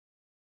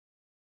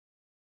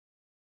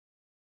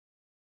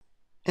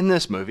In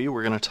this movie,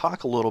 we're going to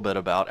talk a little bit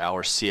about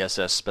our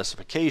CSS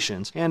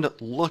specifications and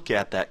look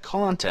at that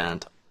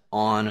content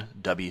on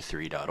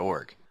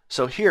w3.org.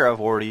 So here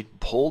I've already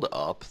pulled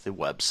up the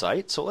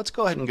website, so let's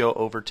go ahead and go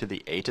over to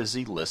the A to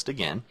Z list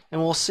again, and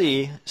we'll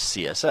see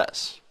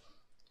CSS.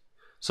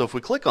 So if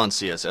we click on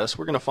CSS,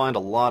 we're going to find a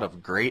lot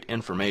of great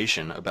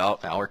information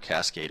about our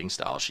cascading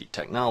style sheet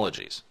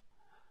technologies.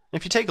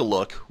 If you take a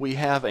look, we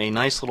have a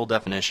nice little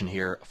definition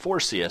here for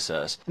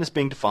CSS, and it's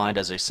being defined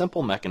as a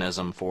simple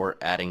mechanism for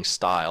adding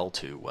style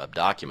to web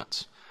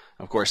documents.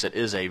 Of course, it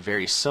is a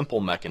very simple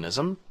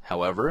mechanism.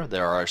 However,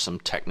 there are some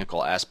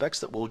technical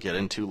aspects that we'll get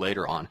into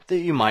later on that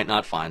you might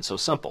not find so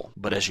simple.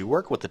 But as you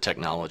work with the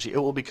technology, it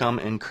will become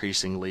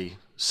increasingly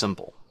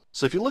simple.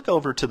 So if you look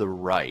over to the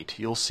right,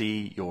 you'll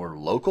see your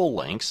local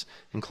links,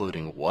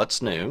 including what's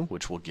new,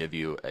 which will give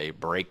you a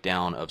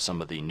breakdown of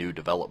some of the new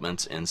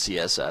developments in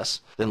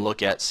CSS. Then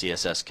look at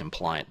CSS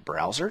compliant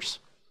browsers,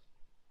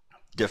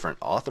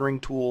 different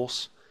authoring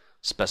tools,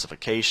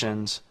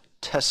 specifications,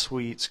 test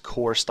suites,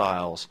 core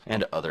styles,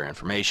 and other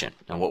information.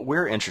 Now what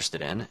we're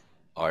interested in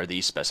are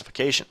these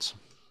specifications.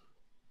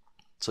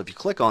 So if you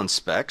click on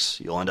specs,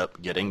 you'll end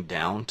up getting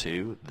down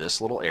to this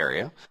little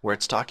area where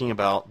it's talking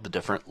about the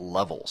different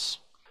levels.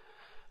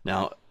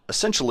 Now,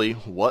 essentially,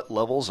 what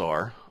levels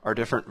are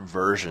different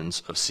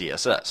versions of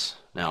CSS.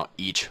 Now,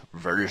 each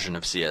version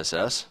of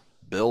CSS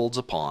builds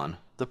upon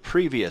the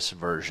previous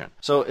version.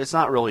 So it's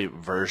not really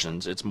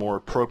versions, it's more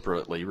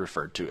appropriately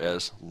referred to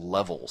as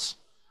levels.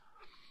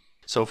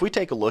 So if we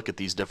take a look at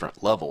these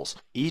different levels,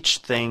 each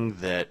thing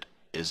that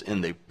is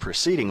in the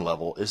preceding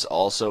level is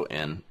also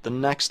in the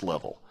next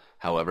level.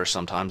 However,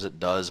 sometimes it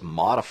does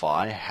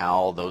modify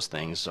how those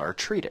things are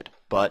treated.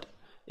 But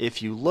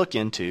if you look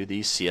into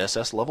the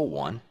CSS Level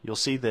 1, you'll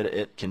see that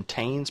it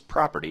contains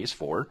properties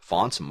for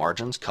fonts,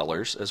 margins,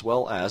 colors, as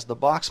well as the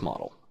box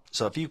model.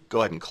 So if you go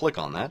ahead and click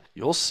on that,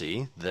 you'll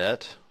see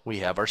that we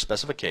have our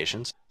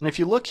specifications. And if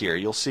you look here,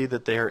 you'll see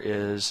that there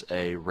is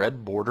a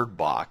red bordered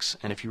box.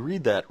 And if you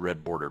read that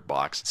red bordered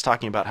box, it's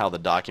talking about how the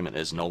document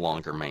is no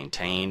longer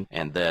maintained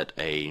and that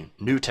a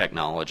new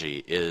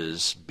technology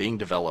is being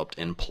developed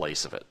in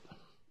place of it.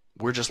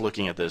 We're just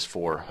looking at this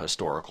for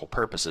historical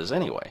purposes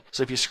anyway.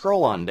 So if you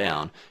scroll on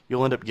down,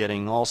 you'll end up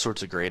getting all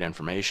sorts of great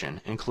information,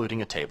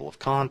 including a table of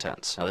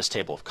contents. Now this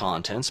table of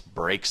contents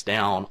breaks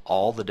down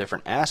all the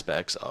different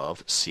aspects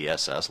of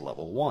CSS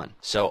Level 1.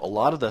 So a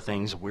lot of the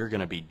things we're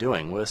going to be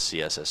doing with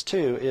CSS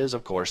 2 is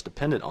of course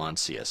dependent on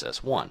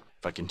CSS 1.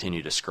 If I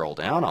continue to scroll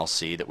down, I'll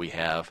see that we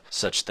have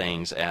such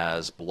things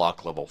as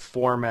block level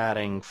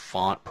formatting,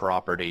 font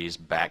properties,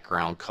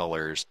 background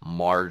colors,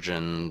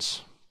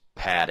 margins,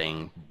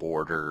 padding,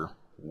 border,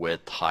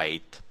 width,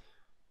 height,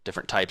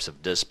 different types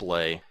of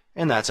display,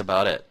 and that's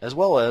about it, as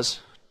well as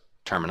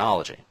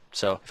terminology.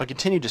 So if I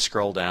continue to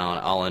scroll down,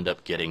 I'll end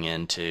up getting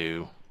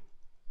into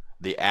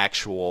the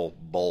actual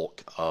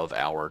bulk of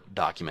our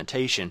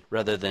documentation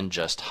rather than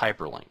just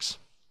hyperlinks.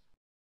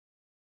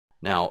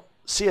 Now,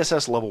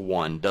 CSS Level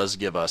 1 does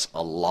give us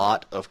a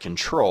lot of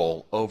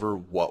control over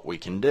what we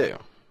can do.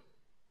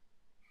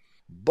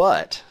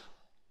 But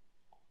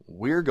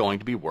we're going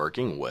to be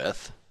working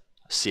with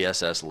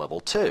CSS Level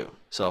 2.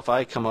 So if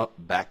I come up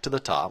back to the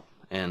top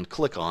and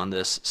click on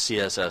this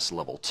CSS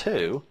Level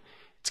 2,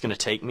 it's going to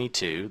take me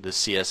to the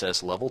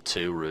CSS Level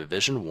 2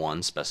 Revision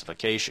 1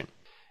 specification.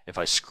 If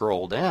I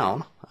scroll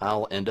down,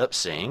 I'll end up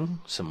seeing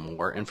some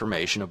more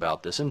information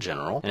about this in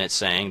general, and it's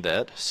saying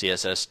that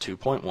CSS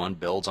 2.1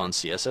 builds on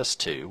CSS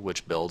 2,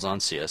 which builds on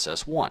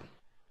CSS 1.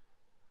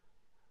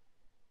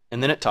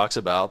 And then it talks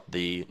about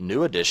the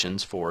new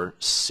additions for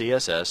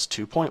CSS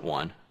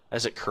 2.1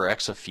 as it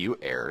corrects a few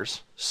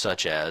errors,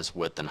 such as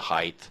width and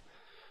height,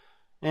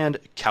 and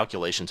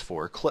calculations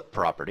for clip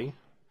property,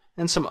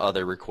 and some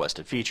other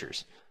requested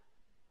features.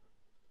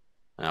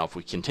 Now if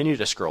we continue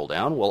to scroll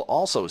down, we'll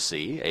also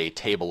see a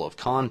table of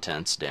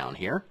contents down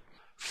here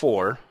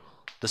for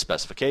the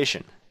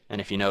specification. And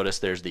if you notice,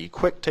 there's the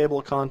quick table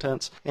of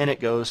contents, and it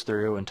goes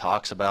through and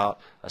talks about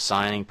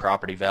assigning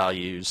property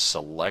values,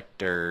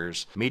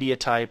 selectors, media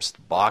types,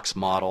 box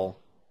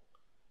model,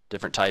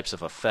 different types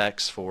of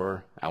effects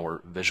for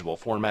our visual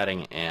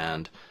formatting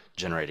and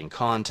generating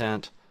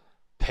content,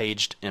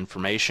 paged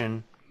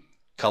information,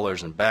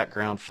 colors and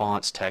background,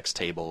 fonts, text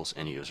tables,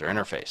 and user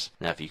interface.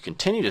 Now if you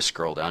continue to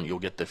scroll down, you'll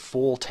get the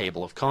full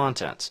table of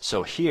contents.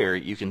 So here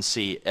you can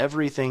see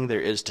everything there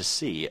is to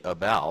see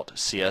about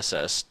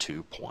CSS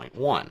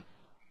 2.1.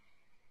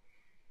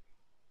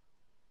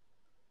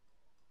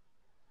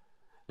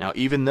 Now,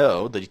 even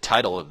though the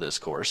title of this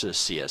course is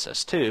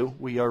CSS 2,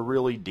 we are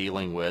really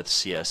dealing with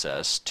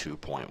CSS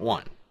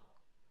 2.1.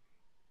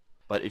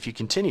 But if you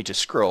continue to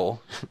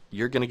scroll,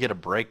 you're going to get a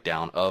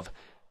breakdown of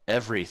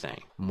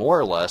everything. More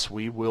or less,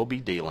 we will be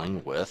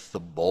dealing with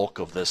the bulk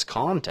of this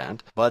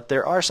content, but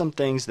there are some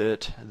things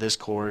that this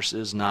course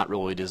is not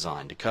really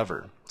designed to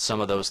cover.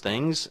 Some of those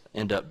things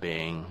end up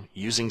being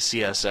using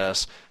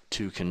CSS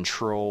to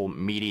control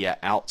media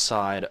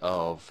outside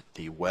of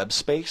the web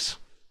space.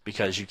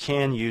 because you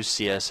can use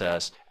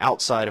CSS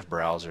outside of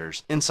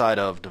browsers, inside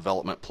of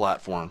development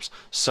platforms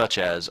such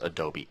as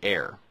Adobe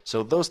Air.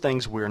 So those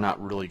things we're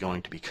not really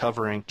going to be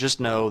covering. Just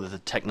know that the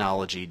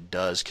technology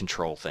does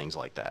control things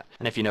like that.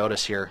 And if you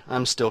notice here,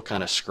 I'm still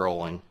kind of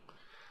scrolling.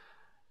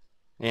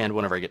 And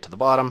whenever I get to the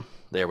bottom,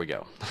 there we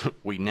go.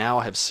 We now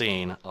have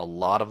seen a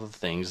lot of the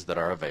things that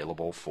are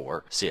available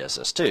for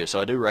CSS2. So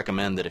I do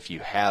recommend that if you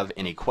have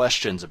any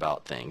questions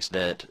about things,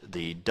 that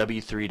the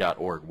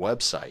w3.org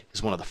website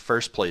is one of the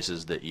first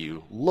places that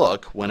you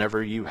look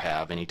whenever you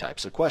have any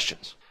types of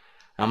questions.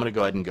 I'm going to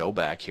go ahead and go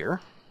back here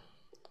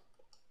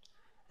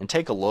and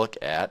take a look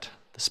at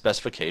the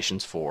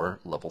specifications for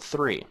level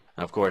 3.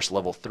 And of course,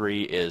 level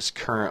 3 is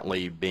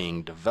currently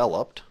being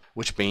developed,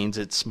 which means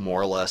it's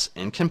more or less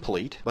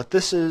incomplete, but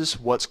this is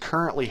what's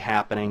currently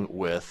happening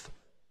with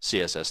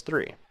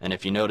CSS3. And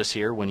if you notice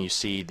here, when you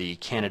see the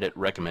candidate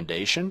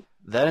recommendation,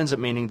 that ends up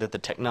meaning that the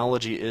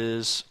technology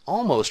is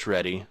almost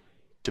ready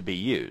to be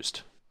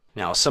used.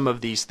 Now, some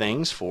of these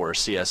things for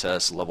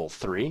CSS level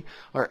 3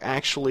 are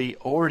actually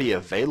already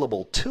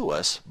available to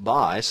us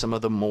by some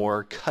of the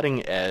more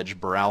cutting-edge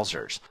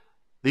browsers.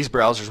 These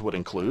browsers would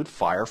include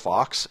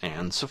Firefox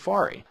and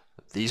Safari.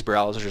 These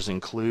browsers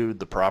include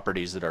the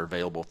properties that are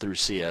available through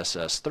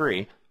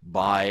CSS3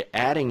 by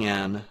adding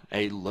in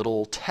a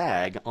little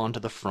tag onto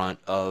the front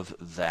of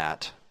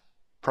that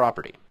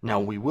property. Now,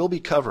 we will be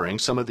covering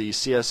some of these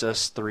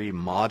CSS3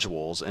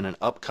 modules in an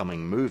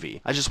upcoming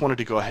movie. I just wanted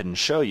to go ahead and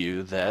show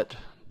you that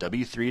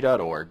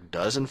w3.org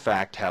does in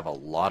fact have a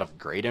lot of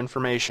great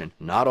information,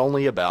 not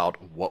only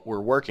about what we're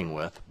working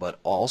with, but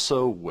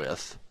also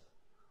with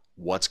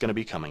what's going to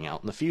be coming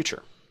out in the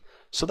future.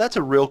 So that's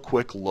a real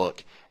quick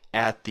look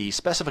at the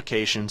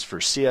specifications for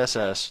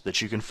CSS that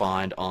you can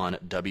find on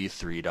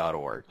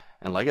w3.org.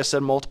 And like I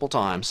said multiple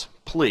times,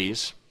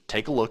 please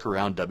take a look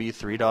around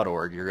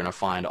w3.org. You're going to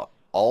find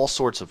all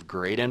sorts of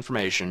great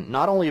information,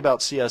 not only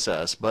about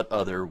CSS, but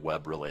other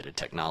web-related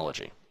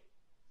technology.